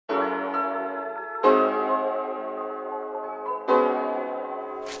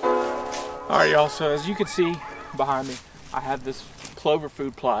Alright y'all, so as you can see behind me, I have this clover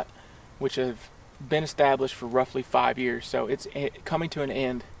food plot which has been established for roughly 5 years, so it's coming to an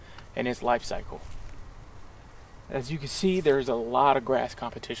end in its life cycle. As you can see, there's a lot of grass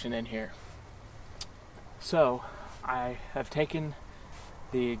competition in here. So I have taken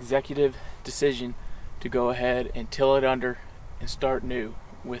the executive decision to go ahead and till it under and start new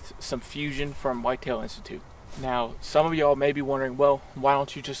with some fusion from Whitetail Institute. Now, some of y'all may be wondering, well, why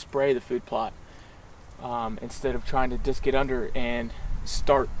don't you just spray the food plot instead of trying to disc it under and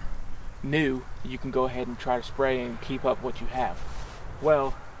start new? You can go ahead and try to spray and keep up what you have.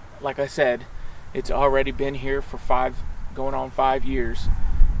 Well, like I said, it's already been here for going on 5 years,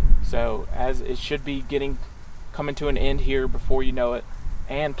 so as it should be coming to an end here before you know it.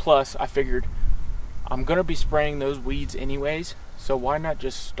 And plus, I figured I'm gonna be spraying those weeds anyways, so why not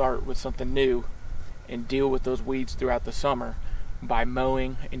just start with something new and deal with those weeds throughout the summer by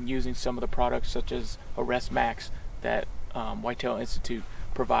mowing and using some of the products such as Arrest Max that Whitetail Institute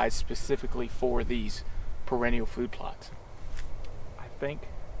provides specifically for these perennial food plots. I think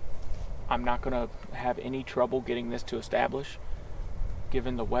I'm not going to have any trouble getting this to establish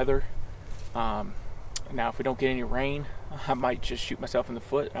given the weather. Now if we don't get any rain, I might just shoot myself in the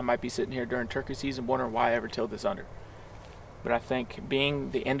foot. I might be sitting here during turkey season wondering why I ever tilled this under. But I think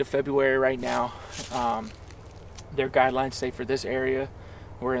being the end of February right now, their guidelines say for this area,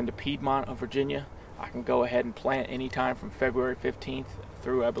 we're in the Piedmont of Virginia, I can go ahead and plant anytime from February 15th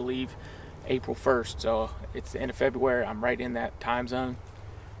through, I believe, April 1st. So it's the end of February, I'm right in that time zone,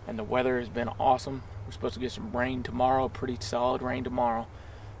 and the weather has been awesome. We're supposed to get some rain tomorrow, pretty solid rain tomorrow,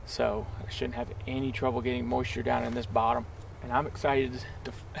 so I shouldn't have any trouble getting moisture down in this bottom. And I'm excited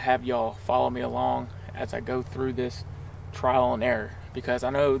to have y'all follow me along as I go through this trial and error, because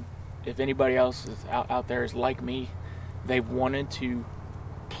I know if anybody else is out there is like me, they wanted to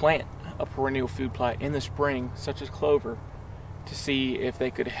plant a perennial food plot in the spring such as clover to see if they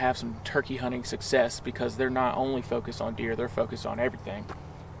could have some turkey hunting success, because they're not only focused on deer, they're focused on everything.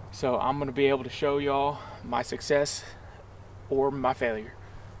 So I'm going to be able to show y'all my success or my failure,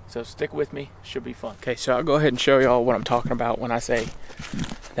 so stick with me, should be fun. Okay, so I'll go ahead and show y'all what I'm talking about when I say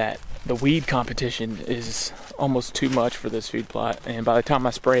that the weed competition is almost too much for this food plot, and by the time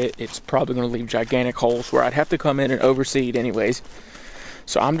I spray it, it's probably going to leave gigantic holes where I'd have to come in and overseed anyways.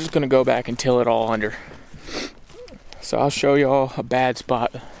 So I'm just going to go back and till it all under. So I'll show y'all a bad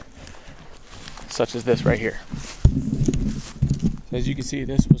spot such as this right here. As you can see,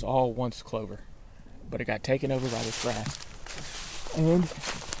 this was all once clover, but it got taken over by this grass. And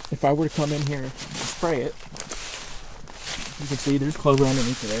if I were to come in here and spray it, you can see there's clover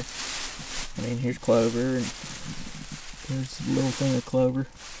underneath of there. I mean, here's clover, and there's a little thing of clover.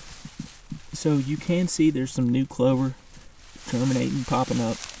 So you can see there's some new clover germinating, popping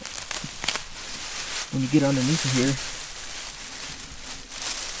up. When you get underneath of here,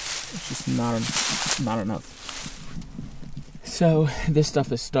 it's just not enough. So this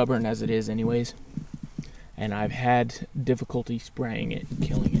stuff is stubborn as it is anyways, and I've had difficulty spraying it,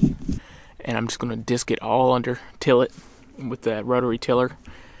 killing it. And I'm just going to disc it all under, till it with that rotary tiller,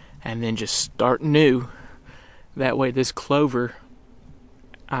 and then just start new. That way this clover,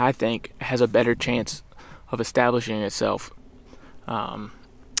 I think, has a better chance of establishing itself. I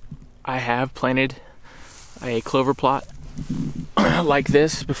have planted a clover plot like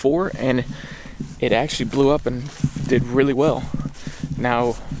this before, and it actually blew up and did really well.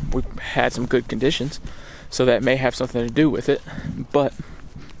 Now, we had some good conditions, so that may have something to do with it, but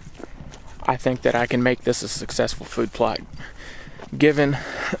I think that I can make this a successful food plot, given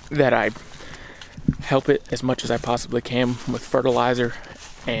that I help it as much as I possibly can with fertilizer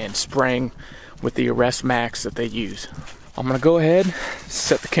and spraying with the Arrest Max that they use. I'm going to go ahead,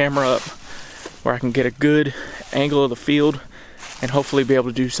 set the camera up where I can get a good angle of the field and hopefully be able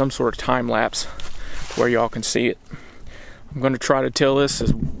to do some sort of time lapse where y'all can see it. I'm going to try to till this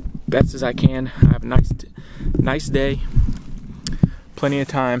as best as I can. I have a nice day, plenty of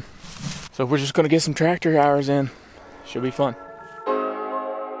time. So we're just going to get some tractor hours in. Should be fun.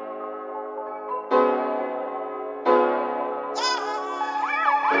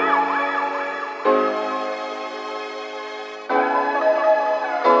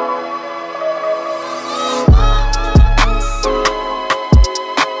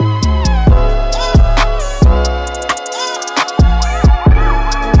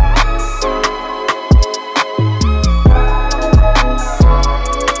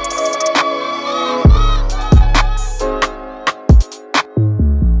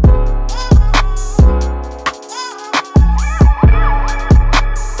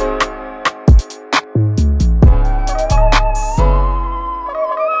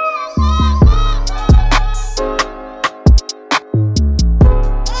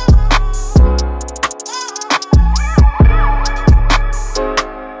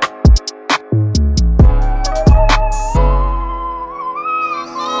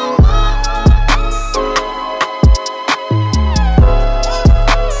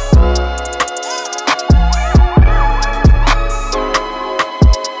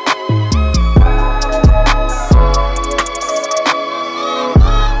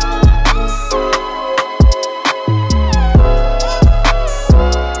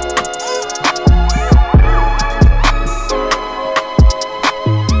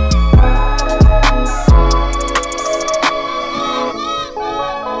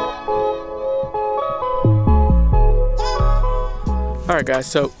 Alright guys,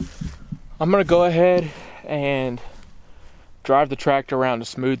 so I'm gonna go ahead and drive the tractor around to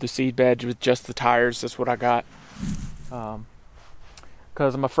smooth the seed bed with just the tires. That's what I got.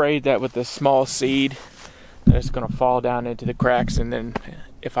 Because I'm afraid that with the small seed that it's gonna fall down into the cracks, and then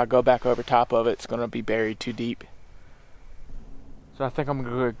if I go back over top of it, it's gonna be buried too deep. So I think I'm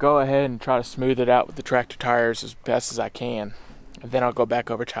gonna go ahead and try to smooth it out with the tractor tires as best as I can, and then I'll go back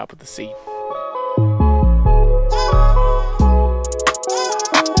over top with the seed.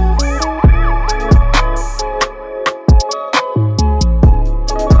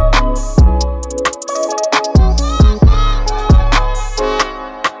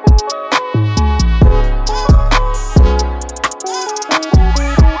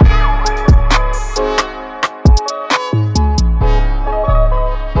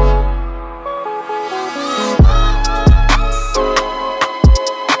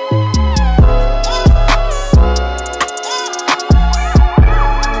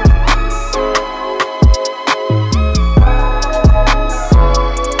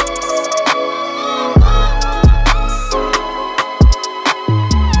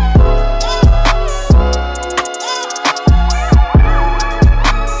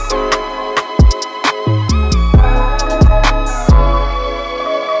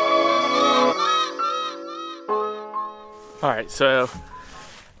 Alright, so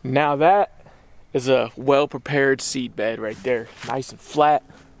now that is a well-prepared seed bed right there. Nice and flat.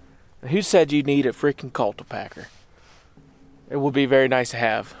 Who said you need a freaking cultipacker? It would be very nice to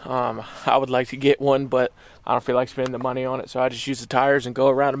have. I would like to get one, but I don't feel like spending the money on it, so I just use the tires and go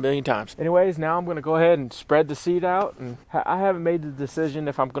around a million times. Anyways, now I'm going to go ahead and spread the seed out. And I haven't made the decision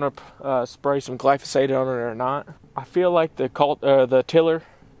if I'm going to spray some glyphosate on it or not. I feel like the tiller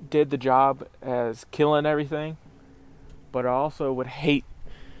did the job as killing everything. But I also would hate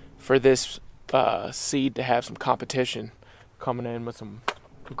for this seed to have some competition coming in with some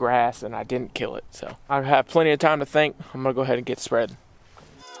grass, and I didn't kill it. So I have plenty of time to think. I'm going to go ahead and get spread.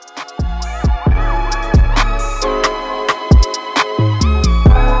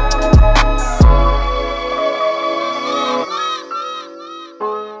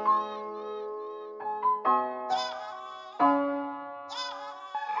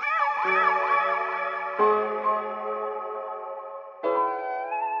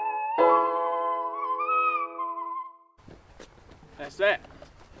 That's that.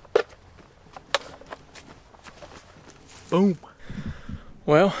 Boom.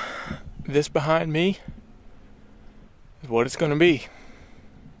 Well, this behind me is what it's going to be.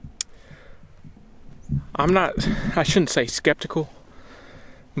 I shouldn't say skeptical,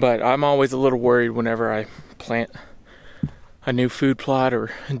 but I'm always a little worried whenever I plant a new food plot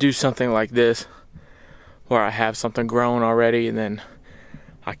or do something like this where I have something grown already and then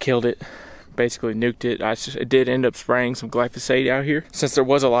I killed it. Basically nuked it. I did end up spraying some glyphosate out here. Since there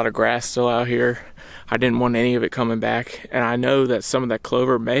was a lot of grass still out here, I didn't want any of it coming back. And I know that some of that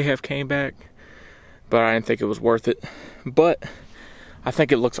clover may have came back, but I didn't think it was worth it. But I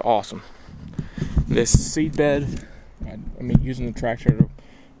think it looks awesome. This seed bed, I mean, using the tractor to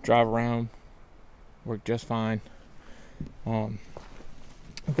drive around worked just fine. I'll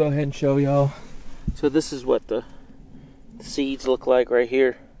go ahead and show y'all. So this is what the seeds look like right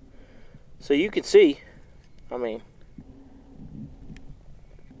here. So you can see, I mean,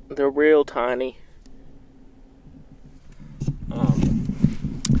 they're real tiny.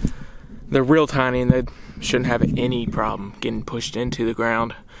 They're real tiny, and they shouldn't have any problem getting pushed into the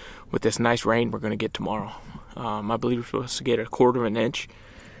ground with this nice rain we're going to get tomorrow. I believe we're supposed to get 1/4 inch,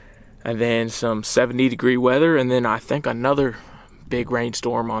 and then some 70-degree weather, and then I think another big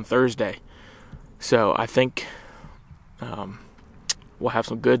rainstorm on Thursday. So I think we'll have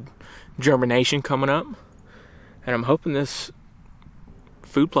some good germination coming up, and I'm hoping this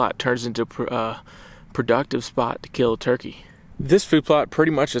food plot turns into a productive spot to kill a turkey. This food plot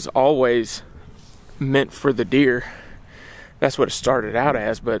pretty much is always meant for the deer. That's what it started out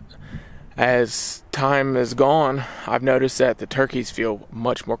as, but as time has gone, I've noticed that the turkeys feel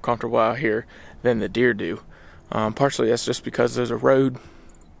much more comfortable out here than the deer do. Partially that's just because there's a road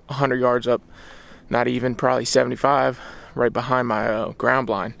 100 yards up, not even, probably 75, right behind my ground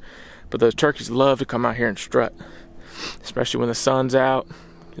blind. But those turkeys love to come out here and strut, especially when the sun's out.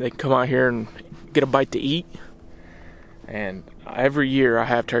 They can come out here and get a bite to eat. And every year I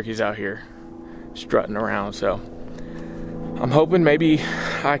have turkeys out here strutting around. So I'm hoping maybe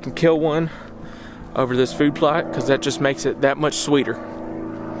I can kill one over this food plot, because that just makes it that much sweeter.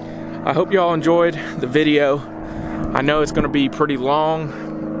 I hope y'all enjoyed the video. I know it's going to be pretty long.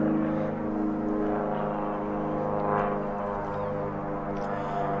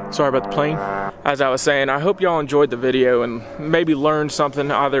 Sorry about the plane. As I was saying, I hope y'all enjoyed the video and maybe learned something,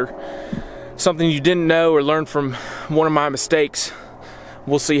 either something you didn't know or learned from one of my mistakes.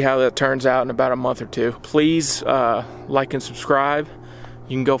 We'll see how that turns out in about a month or two. Please like and subscribe.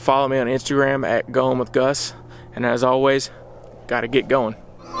 You can go follow me on Instagram at Going with Gus. And as always, gotta get going.